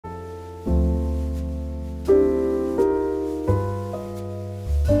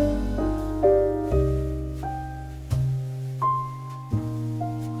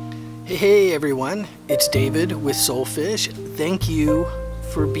Hey everyone, it's David with SoulFish. Thank you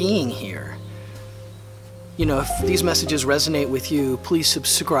for being here. You know, if these messages resonate with you, please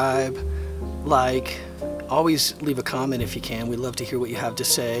subscribe, like, always leave a comment if you can. We'd love to hear what you have to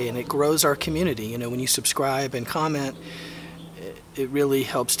say, and it grows our community. You know, when you subscribe and comment, it really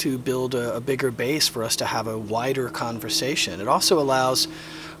helps to build a bigger base for us to have a wider conversation. It also allows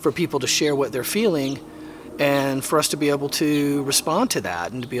for people to share what they're feeling and for us to be able to respond to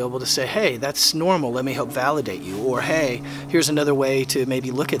that and to be able to say, hey, that's normal, let me help validate you, or hey, here's another way to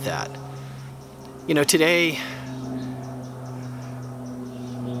maybe look at that. You know, today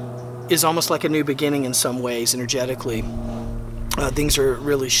is almost like a new beginning in some ways, energetically. Things are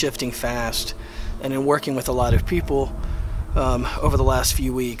really shifting fast, and in working with a lot of people over the last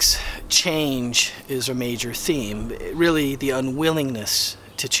few weeks, change is a major theme. Really, the unwillingness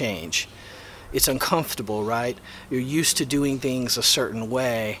to change. It's uncomfortable, right? You're used to doing things a certain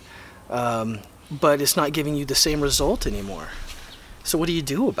way, but it's not giving you the same result anymore. So what do you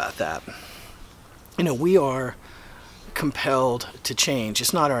do about that? You know, we are compelled to change.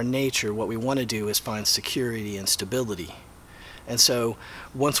 It's not our nature. What we want to do is find security and stability. And so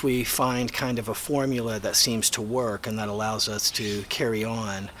once we find kind of a formula that seems to work and that allows us to carry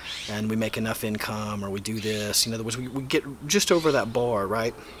on, and we make enough income, or we do this, in other words, we get just over that bar,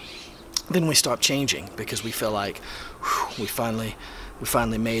 right? Then we stop changing because we feel like, whew, we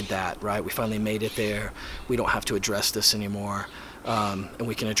finally made that, right? We finally made it there. We don't have to address this anymore, and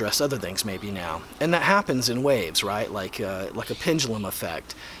we can address other things maybe now. And that happens in waves, right? Like a pendulum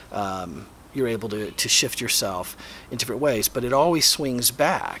effect. You're able to shift yourself in different ways, but it always swings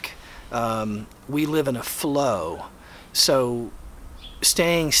back. We live in a flow, so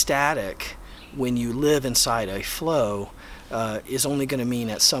staying static when you live inside a flow is only going to mean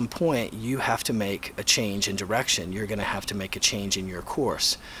at some point you have to make a change in direction. You're going to have to make a change in your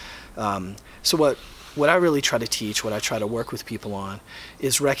course. So what I really try to teach, what I try to work with people on,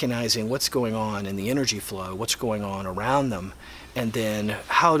 is recognizing what's going on in the energy flow, what's going on around them, and then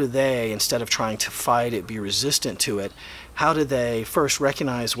how do they, instead of trying to fight it, be resistant to it, how do they first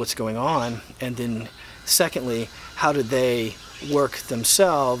recognize what's going on, and then secondly, how do they work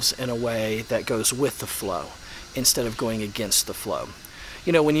themselves in a way that goes with the flow instead of going against the flow.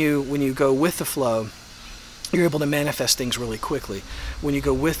 You know, when you go with the flow, you're able to manifest things really quickly. When you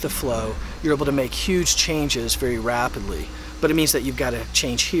go with the flow, you're able to make huge changes very rapidly. But it means that you've got to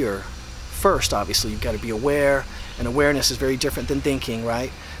change here first, obviously. You've got to be aware, and awareness is very different than thinking,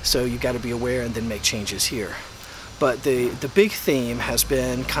 right? So you've got to be aware and then make changes here. But the big theme has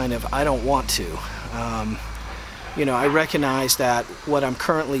been kind of, I don't want to. You know, I recognize that what I'm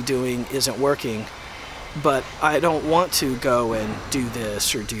currently doing isn't working, but I don't want to go and do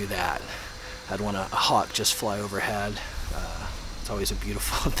this or do that. I'd want a hawk just fly overhead. It's always a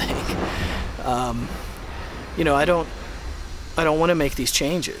beautiful thing. You know, I don't want to make these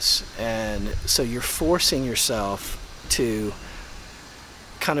changes, and so you're forcing yourself to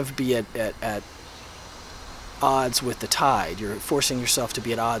kind of be at odds with the tide. You're forcing yourself to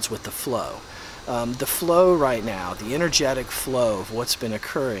be at odds with the flow. The flow right now, the energetic flow of what's been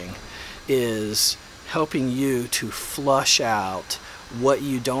occurring, is helping you to flush out what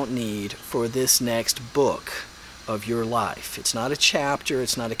you don't need for this next book of your life. It's not a chapter,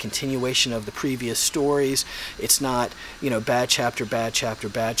 it's not a continuation of the previous stories, it's not, you know, bad chapter, bad chapter,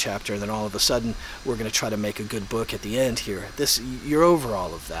 bad chapter, and then all of a sudden we're going to try to make a good book at the end here. You're over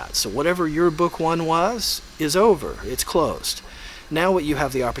all of that. So whatever your book one was is over, it's closed. Now what you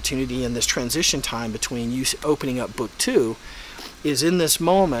have the opportunity in this transition time between you opening up book two is, in this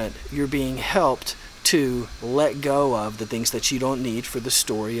moment you're being helped to let go of the things that you don't need for the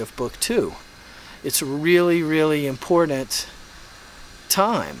story of book two. It's a really, really important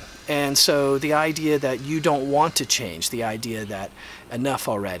time. And so the idea that you don't want to change, the idea that enough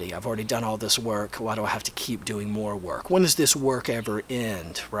already, I've already done all this work, why do I have to keep doing more work? When does this work ever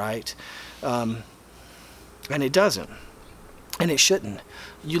end, right? And it doesn't. And it shouldn't.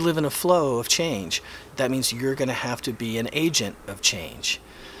 You live in a flow of change. That means you're going to have to be an agent of change.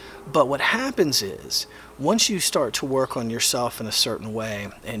 But what happens is, once you start to work on yourself in a certain way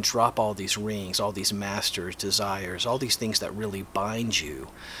and drop all these rings, all these masters, desires, all these things that really bind you,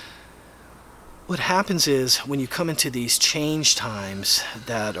 what happens is when you come into these change times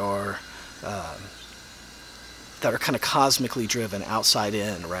that are kind of cosmically driven, outside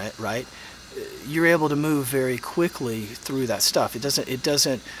in, right? You're able to move very quickly through that stuff. It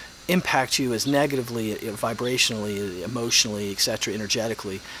doesn't impact you as negatively, vibrationally, emotionally, etc.,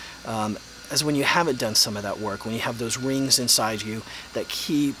 energetically, as when you haven't done some of that work, when you have those rings inside you that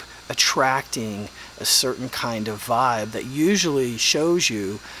keep attracting a certain kind of vibe that usually shows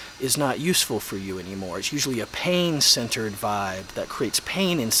you is not useful for you anymore. It's usually a pain-centered vibe that creates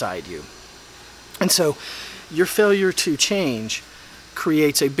pain inside you. And so your failure to change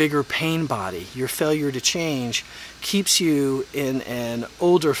creates a bigger pain body. Your failure to change keeps you in an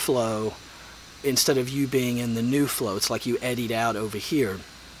older flow instead of you being in the new flow. It's like you eddied out over here.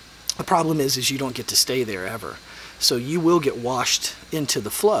 The problem is you don't get to stay there ever. So you will get washed into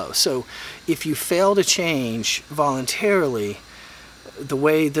the flow. So if you fail to change voluntarily, the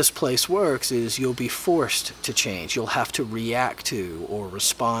way this place works is you'll be forced to change. You'll have to react to or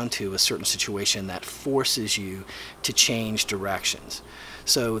respond to a certain situation that forces you to change directions.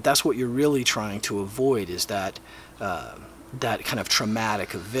 So that's what you're really trying to avoid, is that that kind of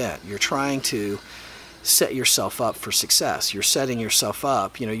traumatic event. You're trying to set yourself up for success. You're setting yourself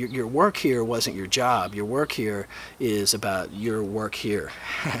up. You know, your work here wasn't your job. Your work here is about your work here,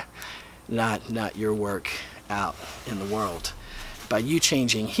 not your work out in the world. By you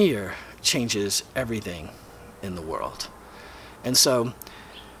changing here changes everything in the world. And so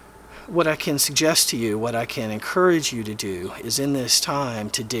what I can suggest to you, what I can encourage you to do, is in this time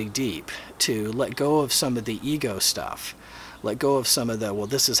to dig deep, to let go of some of the ego stuff. Let go of some of the, well,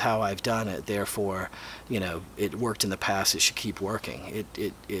 this is how I've done it, therefore, you know, it worked in the past, it should keep working.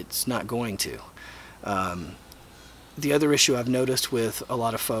 It's not going to. The other issue I've noticed with a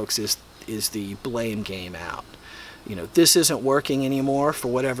lot of folks is the blame game out. You know, this isn't working anymore for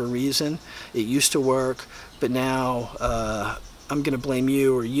whatever reason. It used to work, but now I'm going to blame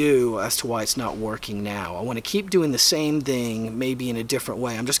you or you as to why it's not working now. I want to keep doing the same thing, maybe in a different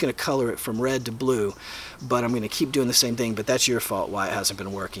way. I'm just going to color it from red to blue, but I'm going to keep doing the same thing, but that's your fault why it hasn't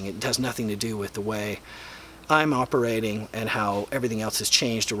been working. It has nothing to do with the way I'm operating and how everything else has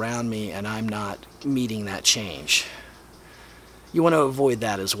changed around me, and I'm not meeting that change. You want to avoid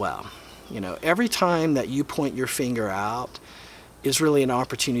that as well. You know, every time that you point your finger out is really an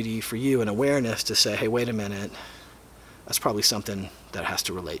opportunity for you, an awareness to say, hey, wait a minute, that's probably something that has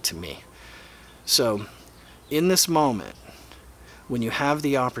to relate to me. So in this moment, when you have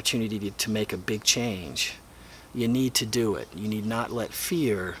the opportunity to make a big change, you need to do it. You need not let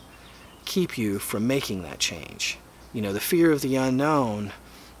fear keep you from making that change. You know, the fear of the unknown,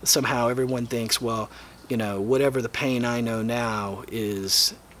 somehow everyone thinks, well, you know, whatever the pain I know now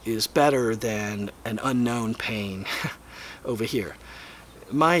is better than an unknown pain over here.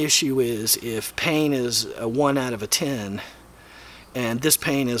 My issue is if pain is a 1 out of 10, and this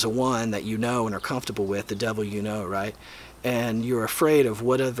pain is a 1 that you know and are comfortable with, the devil you know, right? And you're afraid of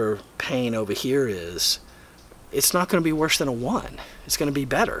whatever pain over here is, it's not going to be worse than a 1. It's going to be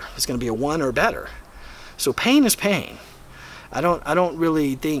better. It's going to be a 1 or better. So pain is pain. I don't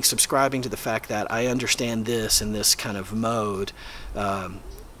really think subscribing to the fact that I understand this in this kind of mode, and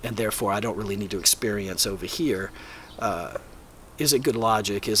therefore I don't really need to experience over here, isn't good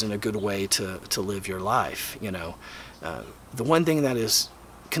logic, isn't a good way to live your life. You know, the one thing that is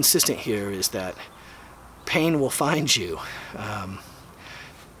consistent here is that pain will find you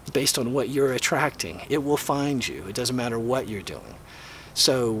based on what you're attracting. It will find you. It doesn't matter what you're doing.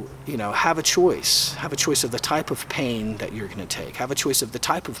 So, you know, have a choice. Have a choice of the type of pain that you're going to take. Have a choice of the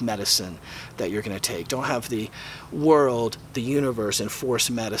type of medicine that you're going to take. Don't have the world, the universe, enforce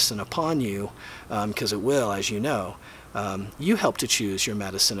medicine upon you, because it will, as you know. You help to choose your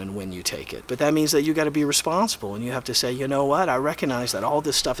medicine and when you take it. But that means that you got to be responsible, and you have to say, you know what, I recognize that all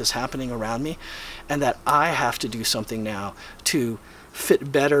this stuff is happening around me, and that I have to do something now to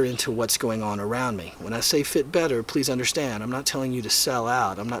fit better into what's going on around me. When I say fit better, please understand, I'm not telling you to sell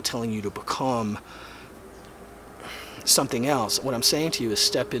out. I'm not telling you to become something else. What I'm saying to you is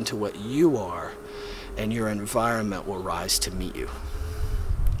step into what you are, and your environment will rise to meet you.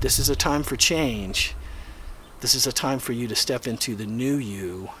 This is a time for change. This is a time for you to step into the new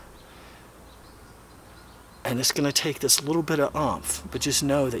you. And it's going to take this little bit of oomph, but just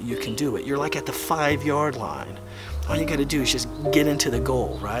know that you can do it. You're like at the 5-yard line. All you got to do is just get into the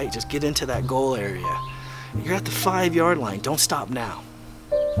goal, right? Just get into that goal area. You're at the 5-yard line. Don't stop now.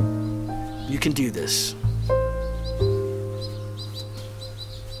 You can do this.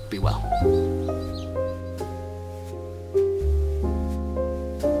 Be well.